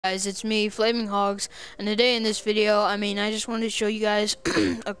Guys, it's me, Flaming Hogs, and today in this video, I just wanted to show you guys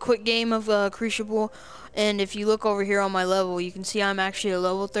a quick game of Crucible. And if you look over here on my level, you can see I'm actually a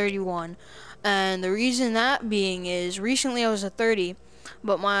level 31. And the reason that being is, recently I was a 30,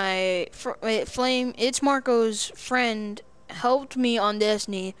 but my it's Marco's friend, helped me on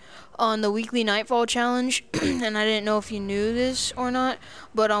Destiny on the weekly Nightfall challenge. And I didn't know if you knew this or not,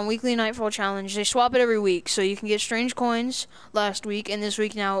 but on weekly Nightfall challenge they swap it every week, so you can get strange coins last week, and this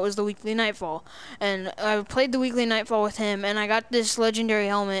week now it was the weekly Nightfall. And I played the weekly Nightfall with him, and I got this legendary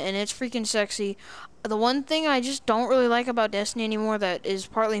helmet, and it's freaking sexy. The one thing I just don't really like about Destiny anymore, that is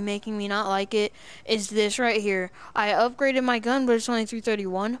partly making me not like it, is this right here. I upgraded my gun, but it's only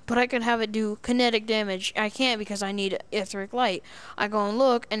 331, but I could have it do kinetic damage. I can't because I need etheric light. I go and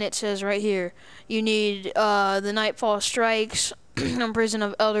look, and it says right here, you need the Nightfall Strikes, Prison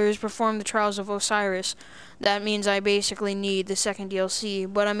of Elders, perform the Trials of Osiris. That means I basically need the second DLC.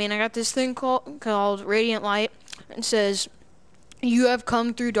 But I got this thing called Radiant Light. It says, you have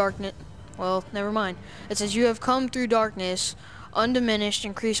come through darkness. Well, never mind. It says, you have come through darkness, undiminished,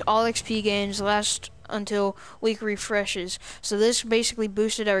 increase all XP gains, last until week refreshes. So this basically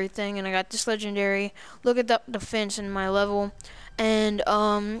boosted everything, and I got this legendary. Look at the defense in my level. And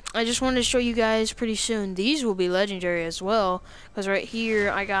I just wanted to show you guys pretty soon, these will be legendary as well, because right here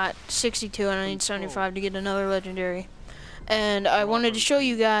I got 62 and I need 75 to get another legendary. And I wanted to show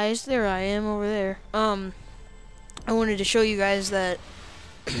you guys, there I am over there, I wanted to show you guys that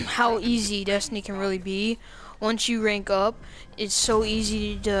how easy Destiny can really be once you rank up. It's so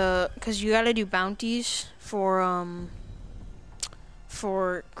easy to, because you gotta do bounties for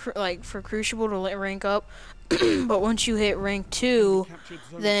Crucible to rank up. But once you hit rank 2,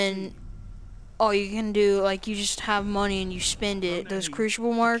 then all you can do, like, you just have money and you spend it, those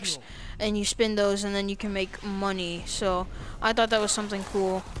Crucible marks, and you spend those, and then you can make money. So I thought that was something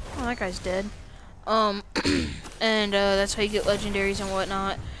cool. Oh, that guy's dead. And that's how you get legendaries and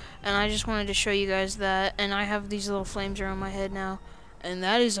whatnot. And I just wanted to show you guys that. And I have these little flames around my head now, and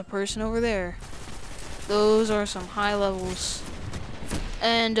that is a person over there. Those are some high levels.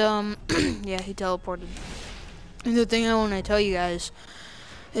 And yeah, he teleported. And the thing I want to tell you guys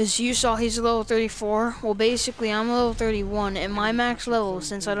is, you saw he's level 34. Well, basically I'm level 31, and my max level,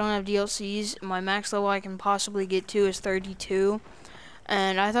 since I don't have DLCs, my max level I can possibly get to is 32.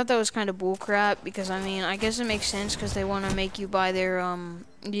 And I thought that was kind of bullcrap, because I guess it makes sense because they want to make you buy their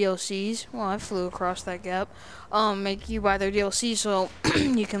DLCs. Well, I flew across that gap. Make you buy their DLCs so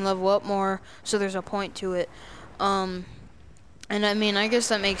you can level up more, so there's a point to it. And I guess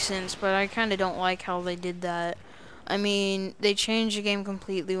that makes sense, but I kind of don't like how they did that. They changed the game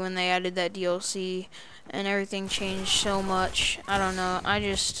completely when they added that DLC, and everything changed so much. I don't know. I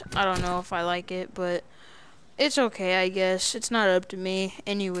don't know if I like it, but it's okay, I guess. It's not up to me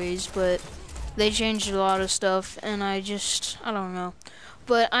anyways, but they changed a lot of stuff, and I don't know.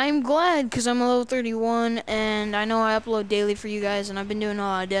 But I'm glad, because I'm a level 31, and I know I upload daily for you guys, and I've been doing a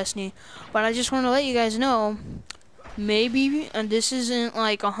lot of Destiny. But I just want to let you guys know, maybe, and this isn't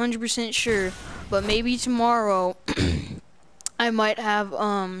like 100% sure, but maybe tomorrow I might have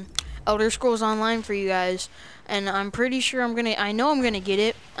Elder Scrolls Online for you guys, and I'm pretty sure I know I'm gonna get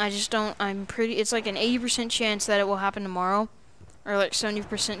it. It's like an 80% chance that it will happen tomorrow, or like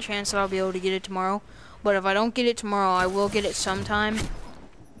 70% chance that I'll be able to get it tomorrow. But if I don't get it tomorrow, I will get it sometime.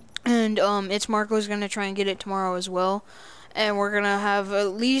 And it's Marco's gonna try and get it tomorrow as well, and we're gonna have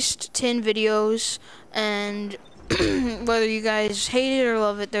at least 10 videos, and whether you guys hate it or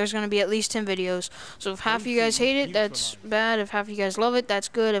love it, there's going to be at least 10 videos. So if half of you guys hate it, that's bad. If half of you guys love it, that's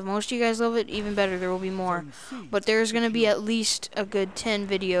good. If most of you guys love it, even better, there will be more. But there's going to be at least a good 10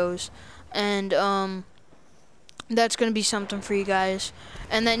 videos. And that's going to be something for you guys.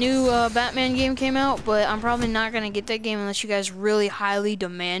 And that new Batman game came out, but I'm probably not going to get that game unless you guys really highly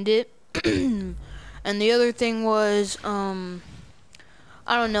demand it. And the other thing was,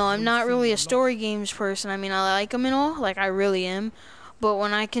 I don't know, I'm not really a story games person. I like them and all, like I really am, but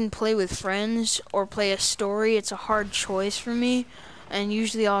when I can play with friends or play a story, it's a hard choice for me, and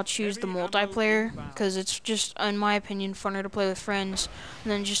usually I'll choose the multiplayer, because it's just, in my opinion, funner to play with friends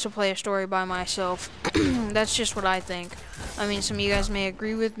than just to play a story by myself. That's just what I think. Some of you guys may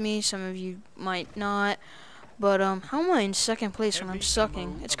agree with me, some of you might not. But, how am I in second place when I'm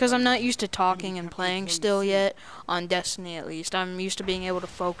sucking? It's because I'm not used to talking and playing still yet, on Destiny at least. I'm used to being able to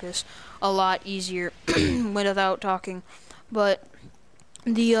focus a lot easier without talking. But,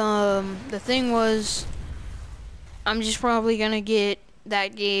 the thing was, I'm just probably gonna get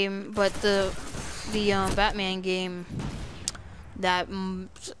that game, but the Batman game, that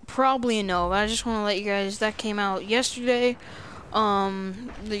probably no. I just want to let you guys, that came out yesterday.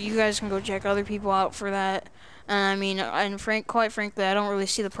 You guys can go check other people out for that. And I mean, quite frankly, I don't really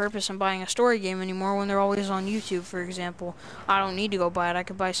see the purpose in buying a story game anymore when they're always on YouTube, for example. I don't need to go buy it. I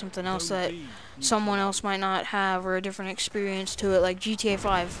could buy something else that someone else might not have, or a different experience to it, like GTA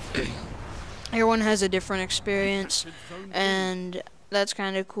 5. Everyone has a different experience, and that's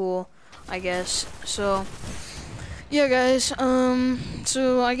kind of cool, I guess. So, yeah, guys,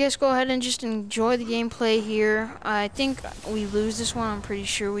 so I guess go ahead and just enjoy the gameplay here. I think we lose this one, I'm pretty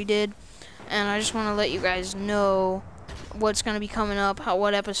sure we did. And I just want to let you guys know what's going to be coming up,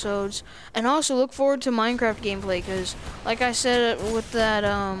 what episodes. And also look forward to Minecraft gameplay, because, like I said with that,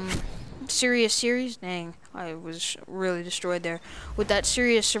 Serious series, dang, I was really destroyed there. With that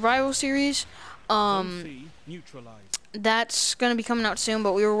Serious Survival series, that's going to be coming out soon,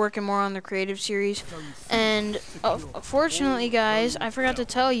 but we were working more on the creative series. And fortunately, guys, I forgot to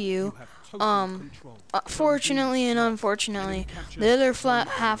tell you, fortunately and unfortunately, the other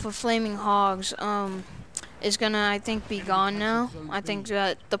half of Flaming Hogs is going to, I think, be gone now. I think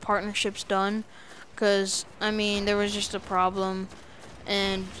that the partnership's done, because, I mean, there was just a problem,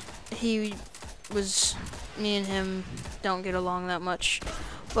 and me and him don't get along that much.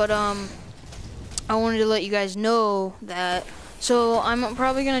 But, I wanted to let you guys know that. So I'm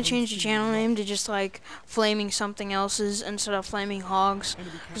probably gonna change the channel name to just like Flaming Something Else's instead of Flaming Hogs,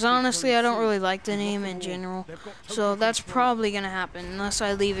 because honestly I don't really like the name in general. So that's probably gonna happen unless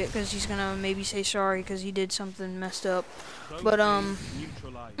I leave it, because he's gonna maybe say sorry because he did something messed up. But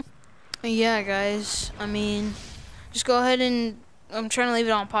yeah, guys, I mean, just go ahead and I'm trying to leave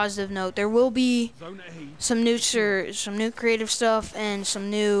it on a positive note. There will be some new creative stuff and some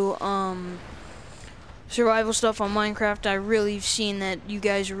new survival stuff on Minecraft. I really have seen that you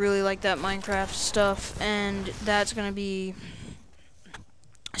guys really like that Minecraft stuff, and that's gonna be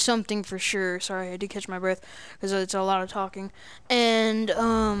something for sure. Sorry, I did catch my breath because it's a lot of talking. And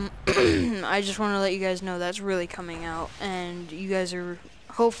I just want to let you guys know that's really coming out, and you guys are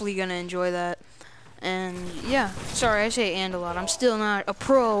hopefully gonna enjoy that. And yeah, sorry I say and a lot. I'm still not a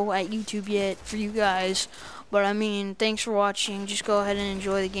pro at YouTube yet for you guys, but I mean, thanks for watching. Just go ahead and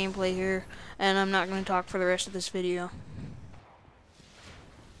enjoy the gameplay here, and I'm not going to talk for the rest of this video.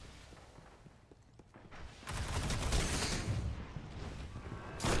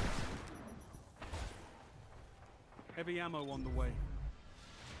 Heavy ammo on the way.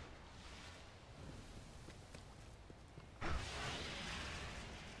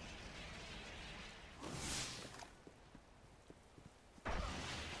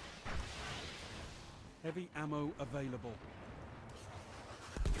 Heavy ammo available.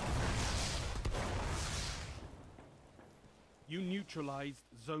 You neutralized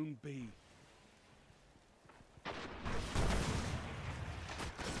Zone B.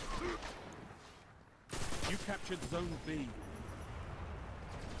 You captured Zone B.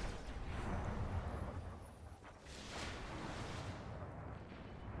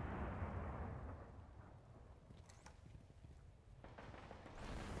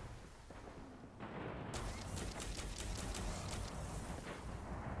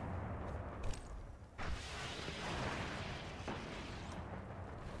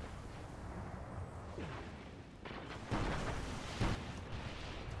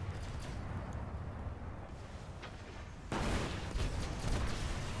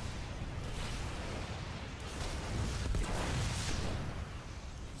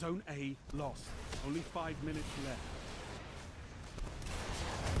 Zone A lost. Only 5 minutes left.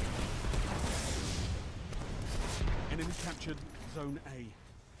 Enemy captured Zone A.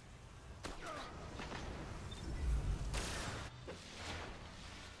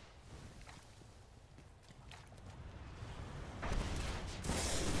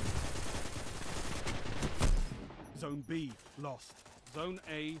 Zone B lost. Zone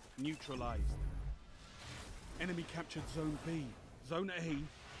A neutralized. Enemy captured Zone B. Zone A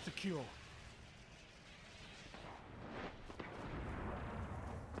secure.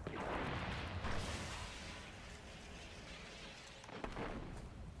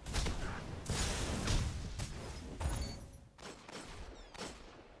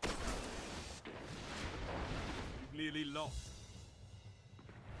 You've nearly lost.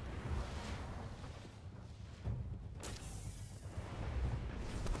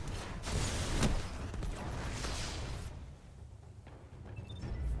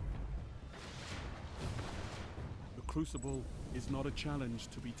 Crucible is not a challenge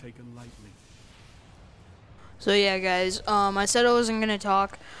to be taken lightly. So yeah, guys, I said I wasn't gonna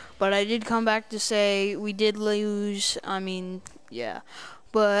talk, but I did come back to say we did lose. I mean, yeah,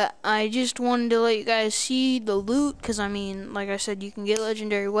 but I just wanted to let you guys see the loot, because I mean, like I said, you can get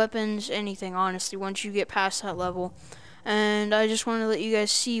legendary weapons, anything, honestly, once you get past that level. and I just want to let you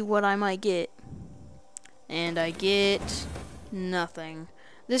guys see what I might get. And I get nothing.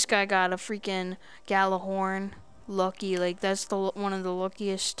 This guy got a freaking Galahorn. Lucky, like that's one of the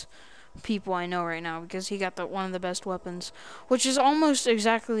luckiest people I know right now, because he got one of the best weapons, which is almost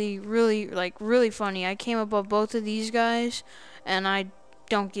exactly really funny. I came above both of these guys, and I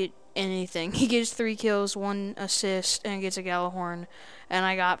don't get anything. He gets 3 kills, 1 assist, and gets a Galahorn, and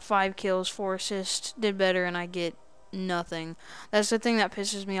I got 5 kills, 4 assists, did better, and I get nothing. That's the thing that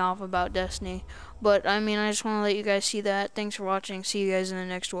pisses me off about Destiny. But I mean, I just want to let you guys see that. Thanks for watching. See you guys in the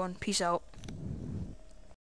next one. Peace out.